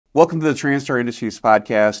Welcome to the Transtar Industries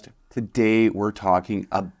podcast. Today we're talking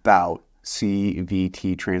about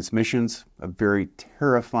CVT Transmissions, a very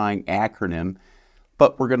terrifying acronym,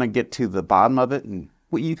 but we're going to get to the bottom of it and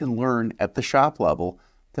what you can learn at the shop level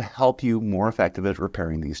to help you more effective at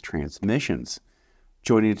repairing these transmissions.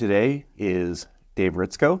 Joining today is Dave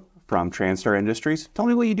Ritzko from Transtar Industries. Tell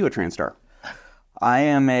me what you do at Transtar. I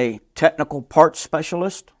am a technical parts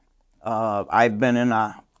specialist. I've been in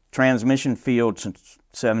a transmission field since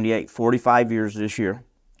 '78, 45 years this year.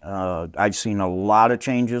 I've seen a lot of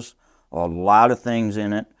changes, a lot of things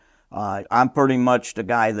in it. I'm pretty much the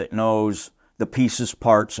guy that knows the pieces,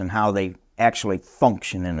 parts, and how they actually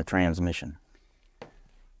function in a transmission.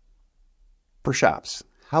 For shops,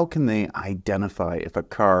 how can they identify if a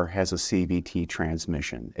car has a CVT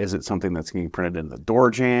transmission? Is it something that's getting printed in the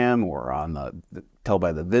door jamb or on tell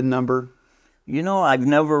by the VIN number? You know, I've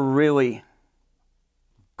never really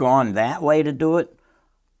gone that way to do it.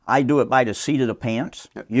 I do it by the seat of the pants.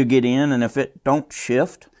 You get in, and if it don't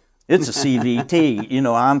shift, it's a CVT. You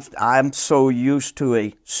know, I'm so used to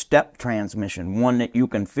a step transmission, one that you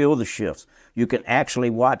can feel the shifts. You can actually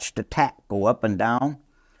watch the tack go up and down.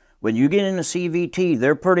 When you get in a CVT,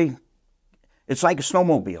 they're pretty, it's like a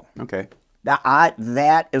snowmobile. Okay.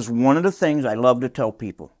 That is one of the things I love to tell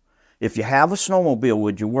people. If you have a snowmobile,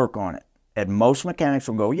 would you work on it? And most mechanics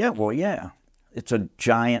will go, yeah, well, yeah. It's a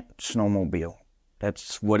giant snowmobile.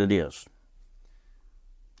 That's what it is.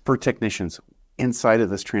 For technicians, inside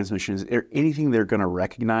of this transmission, is there anything they're going to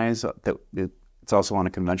recognize that it's also on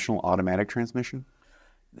a conventional automatic transmission?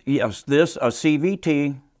 Yes, a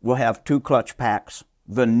CVT will have two clutch packs.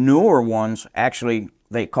 The newer ones, actually,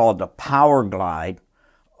 they call it the power glide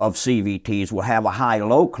of CVTs, will have a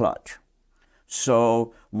high-low clutch.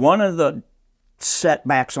 So one of the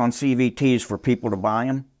setbacks on CVTs for people to buy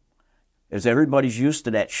them is everybody's used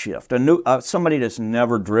to that shift. Somebody that's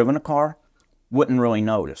never driven a car wouldn't really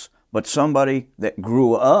notice. But somebody that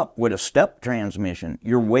grew up with a step transmission,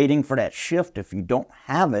 you're waiting for that shift. If you don't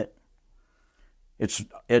have it, it's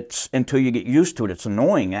until you get used to it. It's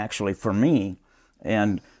annoying, actually, for me.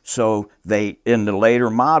 And so in the later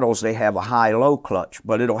models, they have a high-low clutch,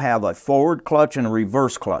 but it'll have a forward clutch and a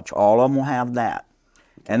reverse clutch. All of them will have that.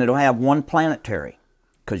 And it'll have one planetary,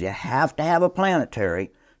 because you have to have a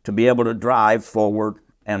planetary to be able to drive forward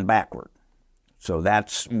and backward. So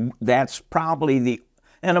that's probably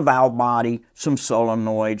and a valve body, some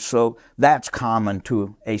solenoids. So that's common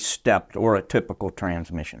to a stepped or a typical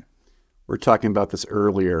transmission. We're talking about this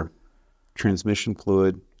earlier, transmission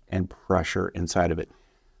fluid and pressure inside of it.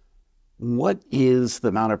 What is the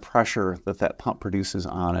amount of pressure that pump produces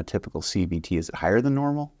on a typical CVT? Is it higher than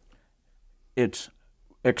normal? It's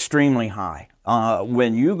extremely high.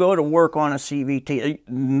 When you go to work on a CVT,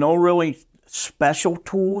 no really special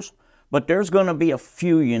tools, but there's going to be a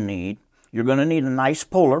few you need. You're going to need a nice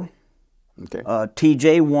puller. Okay.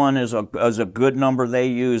 TJ1 is a good number they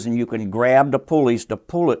use, and you can grab the pulleys to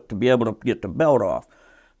pull it to be able to get the belt off.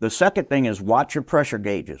 The second thing is watch your pressure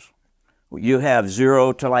gauges. You have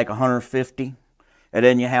 0 to like 150, and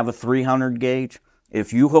then you have a 300 gauge.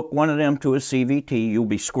 If you hook one of them to a CVT, you'll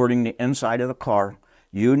be squirting the inside of the car.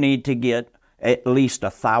 You need to get at least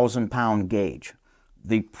 1,000-pound gauge.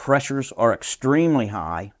 The pressures are extremely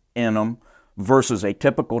high in them versus a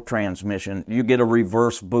typical transmission. You get a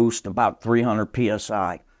reverse boost about 300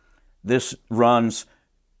 psi. This runs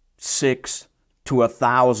 6 to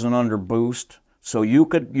 1,000 under boost, so you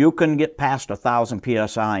can get past 1,000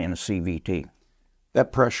 psi in a CVT.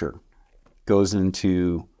 That pressure goes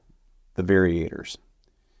into the variators,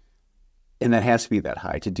 and that has to be that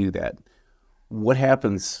high to do that. What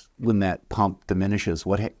happens when that pump diminishes?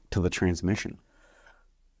 To the transmission?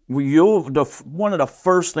 One of the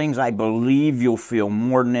first things I believe you'll feel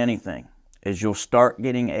more than anything is you'll start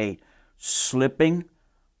getting a slipping,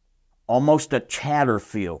 almost a chatter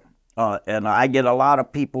feel. And I get a lot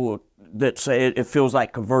of people that say it feels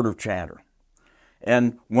like converter chatter.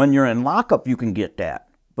 And when you're in lockup, you can get that.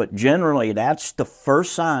 But generally, that's the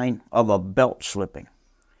first sign of a belt slipping.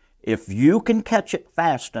 If you can catch it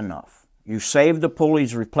fast enough, you save the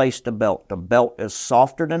pulleys, replace the belt. The belt is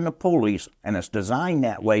softer than the pulleys, and it's designed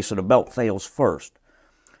that way so the belt fails first.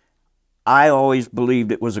 I always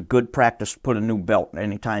believed it was a good practice to put a new belt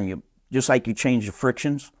anytime just like you change the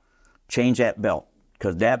frictions, change that belt.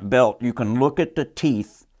 Because that belt, you can look at the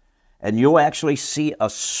teeth, and you'll actually see a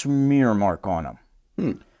smear mark on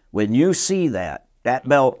them. When you see that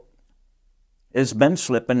belt has been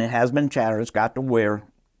slipping, it has been chattering, it's got to wear,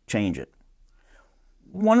 change it.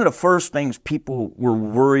 One of the first things people were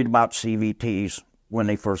worried about CVTs when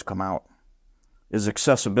they first come out is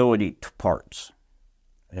accessibility to parts.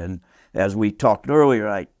 And as we talked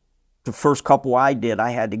earlier, the first couple I did,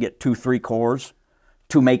 I had to get 2-3 cores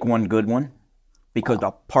to make one good one because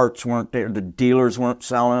the parts weren't there. The dealers weren't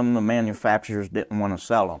selling them. The manufacturers didn't want to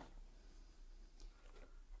sell them.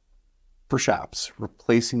 For shops,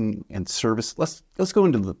 replacing and service, let's go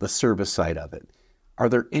into the service side of it. Are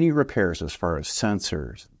there any repairs as far as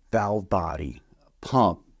sensors, valve body,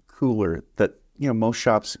 pump, cooler that most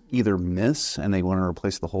shops either miss and they want to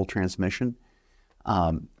replace the whole transmission?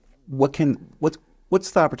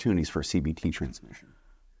 What's the opportunities for a CVT transmission?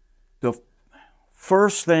 The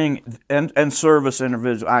first thing, and service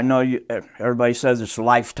intervals, I know everybody says it's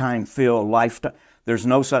lifetime feel, lifetime. There's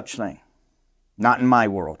no such thing. Not in my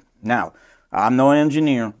world. Now, I'm no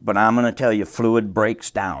engineer, but I'm going to tell you, fluid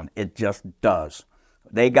breaks down. It just does.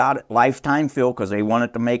 They got it lifetime feel because they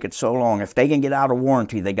wanted to make it so long. If they can get out of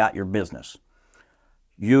warranty, they got your business.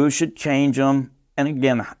 You should change them. And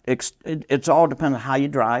again, it's all depends on how you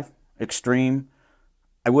drive. Extreme.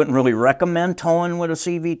 I wouldn't really recommend towing with a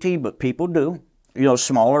CVT, but people do.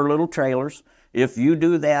 Smaller little trailers. If you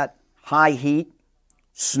do that, high heat,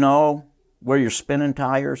 snow, where you're spinning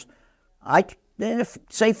tires,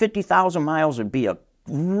 say 50,000 miles would be a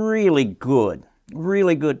really good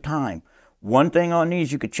time. One thing on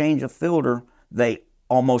these, you could change a filter.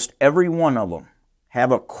 Almost every one of them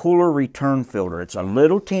have a cooler return filter. It's a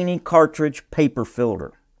little teeny cartridge paper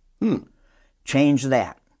filter. Change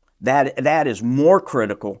that. That is more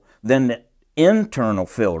critical than the internal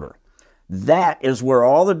filter. That is where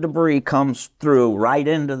all the debris comes through right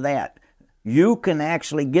into that. You can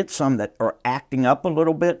actually get some that are acting up a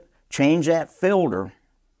little bit, change that filter,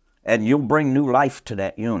 and you'll bring new life to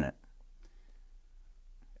that unit.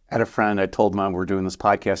 I had a friend, I told him we're doing this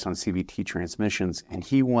podcast on CVT transmissions, and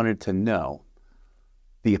he wanted to know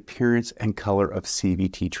the appearance and color of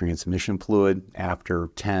CVT transmission fluid after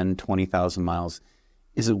 10, 20,000 miles.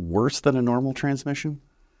 Is it worse than a normal transmission?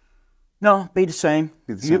 No, be the same.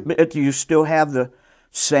 You still have the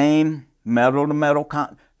same metal-to-metal,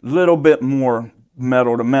 little bit more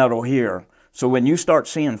metal-to-metal here. So when you start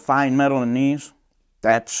seeing fine metal in these,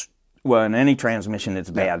 well, in any transmission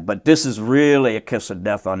it's bad, but this is really a kiss of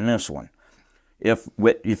death on this one.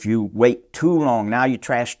 If you wait too long, now you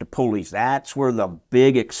trash the pulleys. That's where the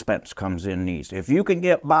big expense comes in these. If you can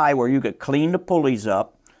get by where you could clean the pulleys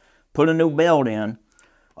up, put a new belt in,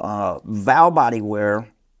 valve body wear,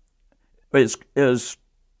 it's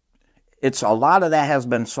a lot of that has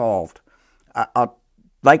been solved. I'd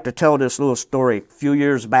like to tell this little story. A few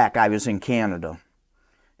years back, I was in Canada.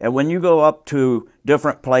 And when you go up to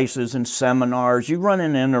different places and seminars, you run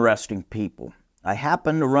into interesting people. I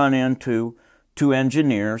happened to run into 2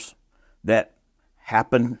 engineers that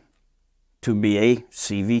happened to be a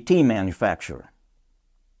CVT manufacturer.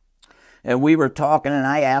 And we were talking, and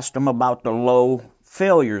I asked them about the low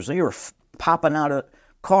failures. They were popping out of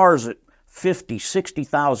cars at 50,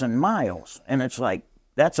 60,000 miles. And it's like,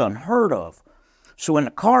 that's unheard of. So when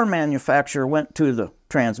the car manufacturer went to the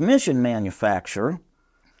transmission manufacturer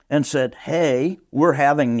and said, hey, we're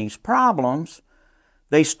having these problems,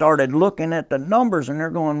 they started looking at the numbers and they're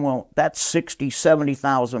going, well, that's 60,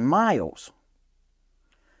 70,000 miles.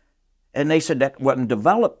 And they said that wasn't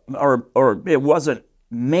developed or it wasn't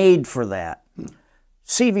made for that.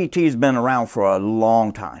 CVT's been around for a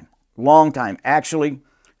long time. Actually,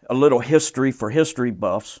 a little history for history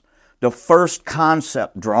buffs. The first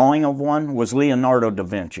concept drawing of one was Leonardo da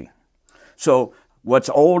Vinci. So what's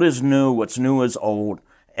old is new, what's new is old.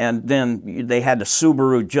 And then they had the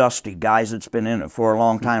Subaru Justy, guys that's been in it for a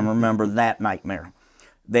long time remember that nightmare.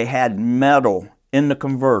 They had metal in the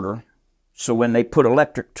converter, so when they put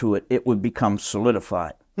electric to it, it would become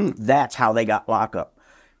solidified. That's how they got lockup.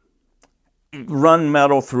 Run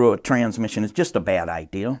metal through a transmission is just a bad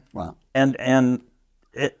idea. Wow. And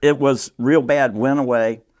it was real bad, went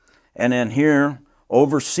away. And then here,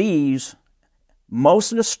 overseas,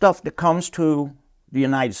 most of the stuff that comes to the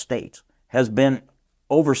United States has been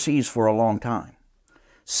overseas for a long time.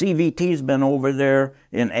 CVT's been over there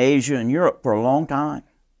in Asia and Europe for a long time.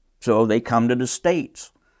 So they come to the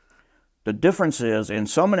States. The difference is, in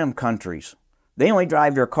some of them countries, they only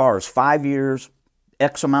drive their cars 5 years,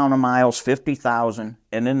 X amount of miles, 50,000,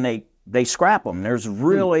 and then they scrap them. There's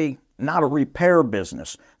really not a repair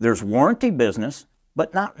business. There's warranty business,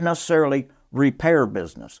 but not necessarily repair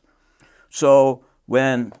business. So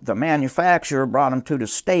when the manufacturer brought them to the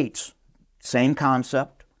States, same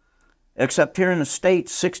concept, except here in the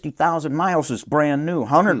States, 60,000 miles is brand new.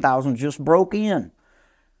 100,000 just broke in.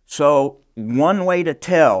 So one way to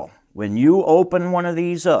tell, when you open one of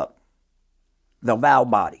these up, the valve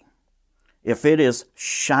body, if it is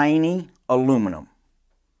shiny aluminum,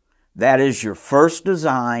 that is your first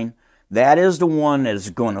design That is the one that is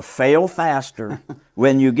going to fail faster.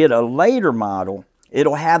 When you get a later model,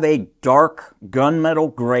 it'll have a dark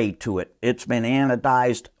gunmetal gray to it. It's been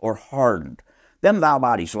anodized or hardened. Them valve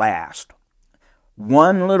bodies last.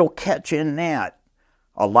 One little catch in that,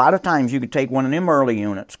 a lot of times you could take one of them early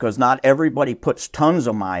units, because not everybody puts tons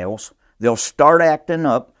of miles. They'll start acting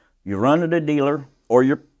up. You run to the dealer or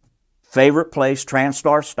your favorite place,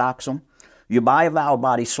 Transtar stocks them. You buy a valve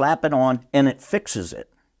body, slap it on, and it fixes it.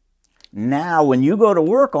 Now, when you go to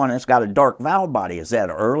work on it, it's got a dark valve body. Is that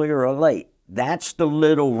early or late? That's the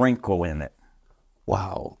little wrinkle in it.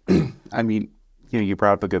 Wow. I mean, you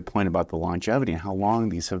brought up a good point about the longevity and how long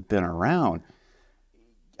these have been around.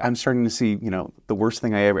 I'm starting to see, the worst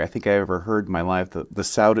thing I think I ever heard in my life,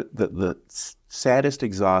 the saddest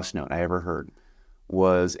exhaust note I ever heard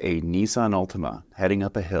was a Nissan Altima heading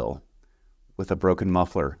up a hill with a broken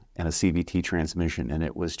muffler and a CVT transmission, and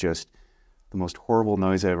it was just the most horrible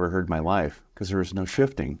noise I ever heard in my life because there was no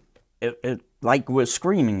shifting. It like was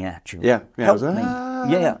screaming at you. Yeah. Help me.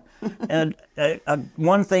 Yeah. And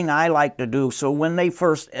one thing I like to do, so when they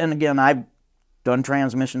first, and again, I've done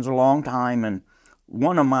transmissions a long time, and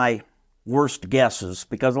one of my worst guesses,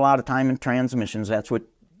 because a lot of time in transmissions, that's what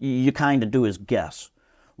you kind of do is guess.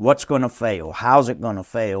 What's going to fail? How's it going to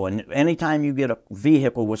fail? And anytime you get a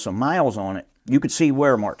vehicle with some miles on it, you can see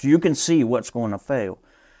wear marks. You can see what's going to fail.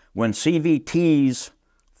 When CVTs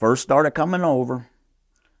first started coming over,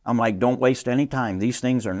 I'm like, don't waste any time. These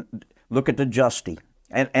things are, look at the Justy.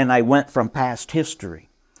 And I went from past history.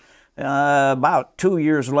 About 2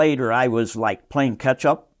 years later, I was like playing catch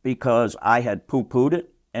up because I had poo-pooed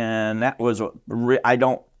it. And that was, I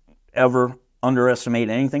don't ever underestimate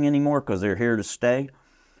anything anymore because they're here to stay.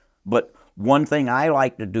 But one thing I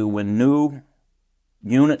like to do when new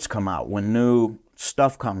units come out, when new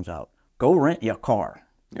stuff comes out, go rent your car.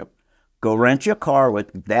 Yep. Go rent your car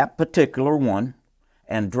with that particular one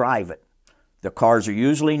and drive it. The cars are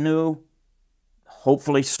usually new,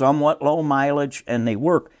 hopefully somewhat low mileage, and they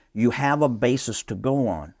work. You have a basis to go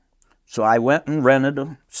on. So I went and rented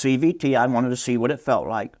a CVT. I wanted to see what it felt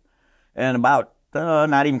like. And about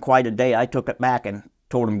not even quite a day, I took it back and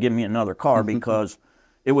told him, give me another car because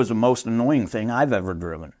it was the most annoying thing I've ever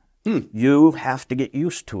driven. You have to get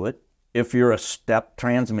used to it if you're a step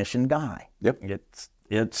transmission guy. Yep.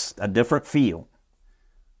 It's a different feel.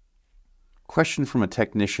 Question from a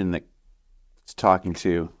technician that's talking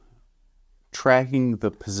to, tracking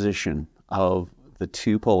the position of the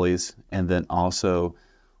two pulleys and then also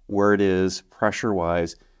where it is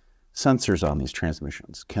pressure-wise, sensors on these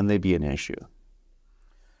transmissions, can they be an issue?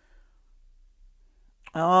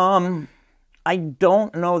 I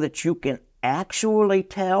don't know that you can actually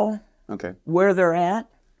tell where they're at.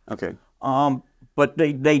 Okay. But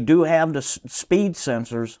they do have the speed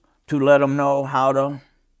sensors to let them know how to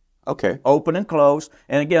open and close.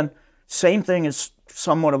 And again, same thing is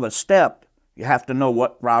somewhat of a step. You have to know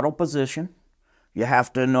what throttle position. You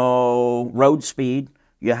have to know road speed.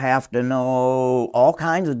 You have to know all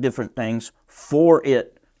kinds of different things for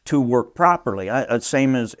it to work properly.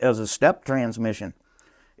 Same as a step transmission.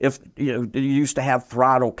 If you used to have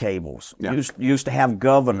throttle cables, used to have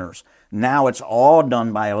governors. Now it's all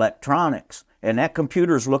done by electronics, and that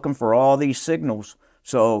computer is looking for all these signals.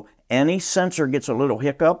 So any sensor gets a little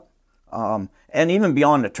hiccup, and even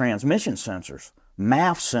beyond the transmission sensors,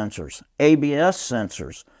 MAF sensors, ABS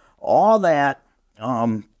sensors, all that.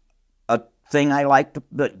 A thing I like to,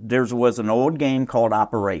 there was an old game called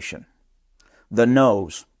Operation. The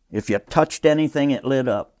nose. If you touched anything, it lit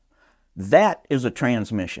up. That is a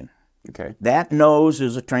transmission. Okay. That nose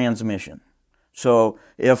is a transmission. So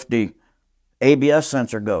if the ABS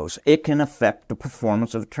sensor goes, it can affect the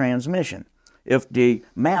performance of the transmission. If the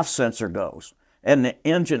MAF sensor goes, and the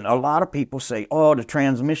engine, a lot of people say, oh, the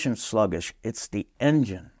transmission's sluggish. It's the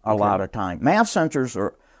engine a lot of time. MAF sensors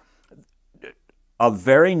are a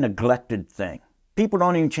very neglected thing. People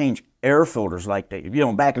don't even change air filters like they,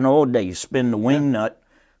 back in the old days, you spin the wing nut,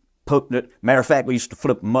 put it. Matter of fact, we used to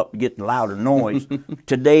flip them up to get the louder noise.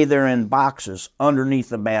 Today they're in boxes underneath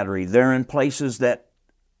the battery. They're in places that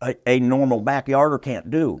a normal backyarder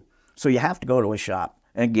can't do. So you have to go to a shop.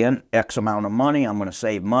 And again, X amount of money, I'm going to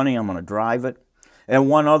save money, I'm going to drive it. And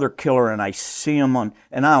one other killer, and I see them on,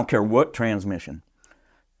 and I don't care what transmission,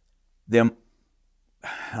 them,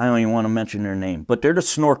 I don't even want to mention their name, but they're the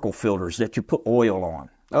snorkel filters that you put oil on.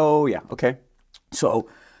 Oh, yeah, okay. So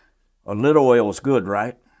a little oil is good,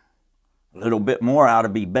 right? A little bit more ought to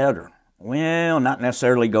be better. Well, not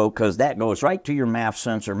necessarily because that goes right to your MAF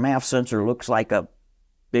sensor. MAF sensor looks like a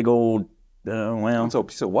big old, it's a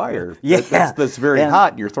piece of wire. Yeah. That's very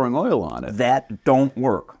hot, and you're throwing oil on it. That don't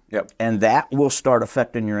work. Yep. And that will start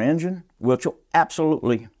affecting your engine, which will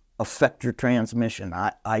absolutely affect your transmission.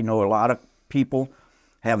 I know a lot of people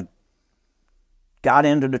have got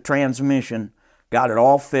into the transmission, got it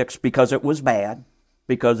all fixed because it was bad,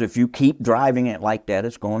 because if you keep driving it like that,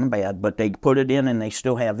 it's going bad, but they put it in and they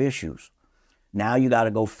still have issues. Now you got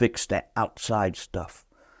to go fix that outside stuff.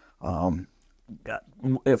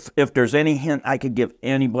 If there's any hint I could give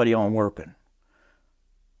anybody on working,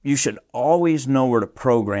 you should always know where the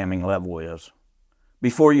programming level is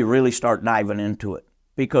before you really start diving into it.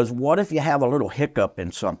 Because what if you have a little hiccup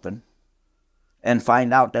in something and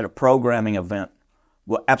find out that a programming event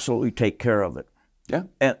will absolutely take care of it? Yeah.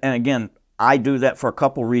 And again, I do that for a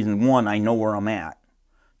couple reasons. One, I know where I'm at.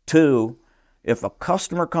 Two, if a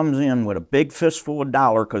customer comes in with a big fistful of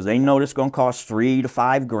dollar because they know it's going to cost $3 to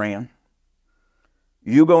 $5 grand,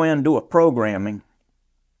 you go in and do a programming,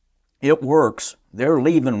 it works, they're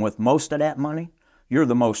leaving with most of that money. You're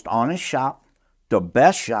the most honest shop, the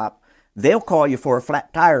best shop. They'll call you for a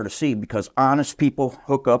flat tire to see, because honest people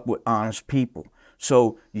hook up with honest people.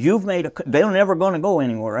 So you've made they're never going to go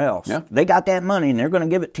anywhere else. Yeah. They got that money and they're going to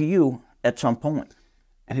give it to you at some point.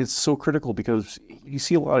 And it's so critical because you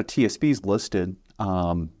see a lot of TSPs listed,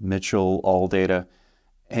 Mitchell, ALLDATA,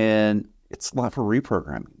 and it's a lot for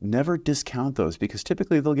reprogramming. Never discount those, because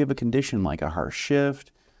typically they'll give a condition like a harsh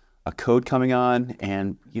shift, a code coming on,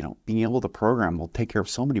 and being able to program will take care of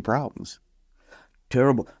so many problems.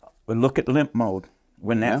 Terrible. But look at limp mode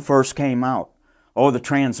when that first came out. Oh, the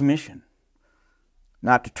transmission.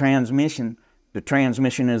 Not the transmission. The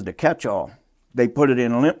transmission is the catch-all. They put it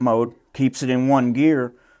in limp mode, keeps it in one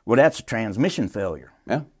gear. Well, that's a transmission failure.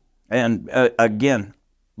 Yeah. And again,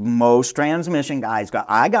 most transmission guys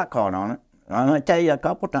I got caught on it. I'm going to tell you a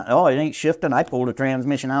couple times, oh, it ain't shifting. I pulled the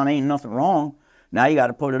transmission out, ain't nothing wrong. Now you got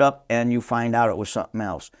to put it up and you find out it was something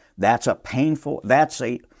else.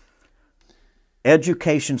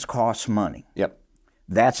 Educations costs money. Yep.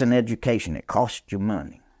 That's an education. It costs you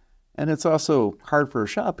money. And it's also hard for a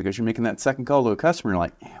shop because you're making that second call to a customer. You're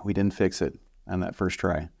like, we didn't fix it on that first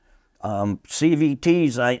try.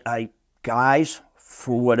 CVTs, guys,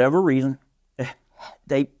 for whatever reason,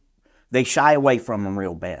 they shy away from them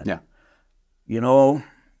real bad. Yeah.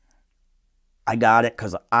 I got it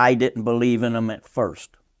because I didn't believe in them at first.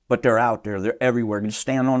 But they're out there. They're everywhere. You just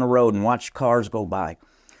stand on the road and watch cars go by.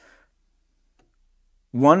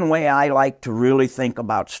 One way I like to really think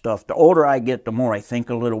about stuff, the older I get, the more I think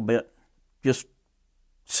a little bit. Just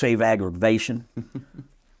save aggravation.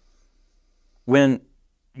 When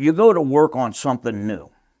you go to work on something new,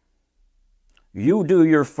 you do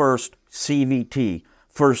your first CVT,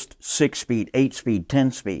 first 6-speed, 8-speed,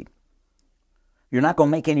 10-speed. You're not going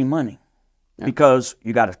to make any money because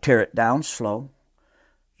you got to tear it down slow.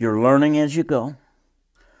 You're learning as you go.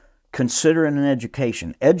 Consider it an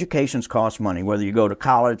education. Educations cost money. Whether you go to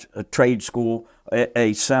college, a trade school,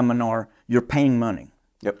 a seminar, you're paying money.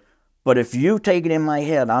 Yep. But if you take it in my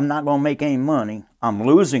head, I'm not going to make any money, I'm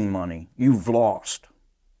losing money, you've lost.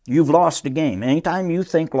 You've lost the game. Anytime you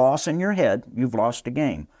think loss in your head, you've lost the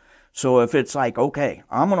game. So if it's like, okay,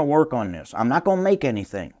 I'm going to work on this. I'm not going to make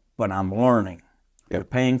anything, but I'm learning. Yep. You're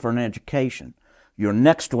paying for an education. Your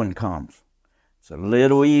next one comes. It's a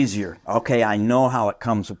little easier. Okay, I know how it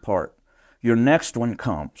comes apart. Your next one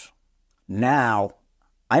comes. Now,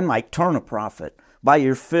 I might turn a profit. By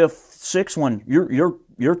your fifth, sixth one,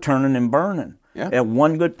 you're turning and burning. Yeah. And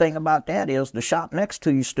one good thing about that is the shop next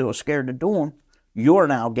to you still scared to do them. You're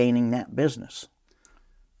now gaining that business.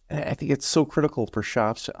 And I think it's so critical for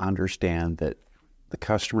shops to understand that the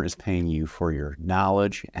customer is paying you for your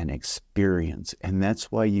knowledge and experience, and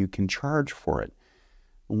that's why you can charge for it.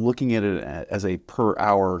 Looking at it as a per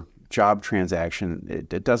hour job transaction,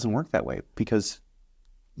 it doesn't work that way, because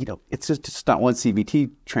it's just not one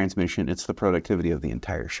CVT transmission, it's the productivity of the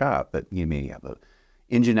entire shop. That you may have an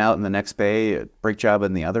engine out in the next bay, a brake job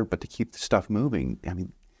in the other, but to keep the stuff moving,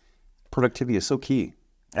 productivity is so key.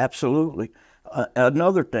 Absolutely.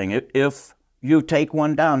 Another thing, if you take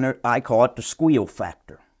one down, I call it the squeal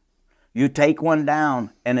factor. You take one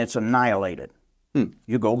down and it's annihilated.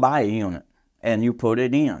 You go buy a unit and you put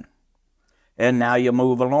it in. And now you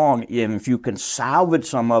move along. And if you can salvage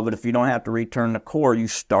some of it, if you don't have to return the core, you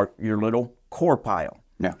start your little core pile.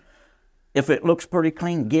 Yeah. If it looks pretty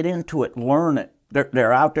clean, get into it, learn it.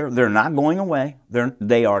 They're out there. They're not going away.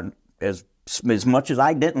 They are, as much as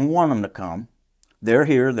I didn't want them to come, they're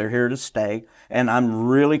here to stay, and I'm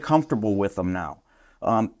really comfortable with them now.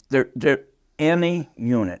 Any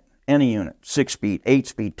unit, 6-speed,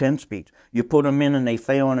 8-speed, 10-speed, you put them in and they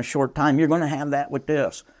fail in a short time, you're going to have that with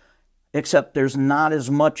this. Except there's not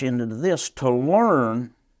as much into this to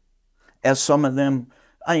learn as some of them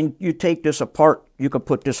I mean, you take this apart, you could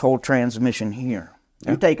put this whole transmission here.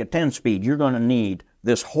 You take a 10-speed, you're going to need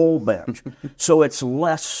this whole bench. So it's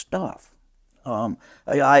less stuff.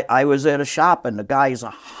 I was at a shop, and the guy's a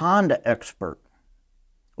Honda expert.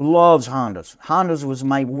 Loves Hondas. Hondas was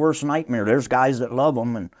my worst nightmare. There's guys that love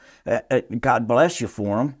them, and God bless you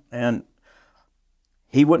for them. And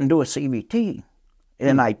he wouldn't do a CVT.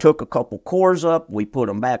 And I took a couple cores up. We put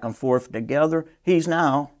them back and forth together. He's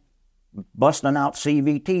now busting out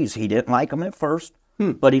CVTs. He didn't like them at first,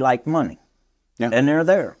 but he liked money. Yeah. And they're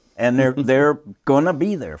there. And they're going to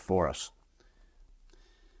be there for us.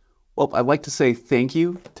 Well, I'd like to say thank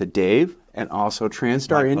you to Dave and also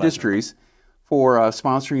Transtar Industries for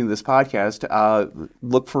sponsoring this podcast.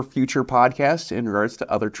 Look for future podcasts in regards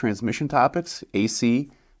to other transmission topics, AC,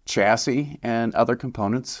 chassis, and other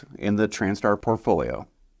components in the Transtar portfolio.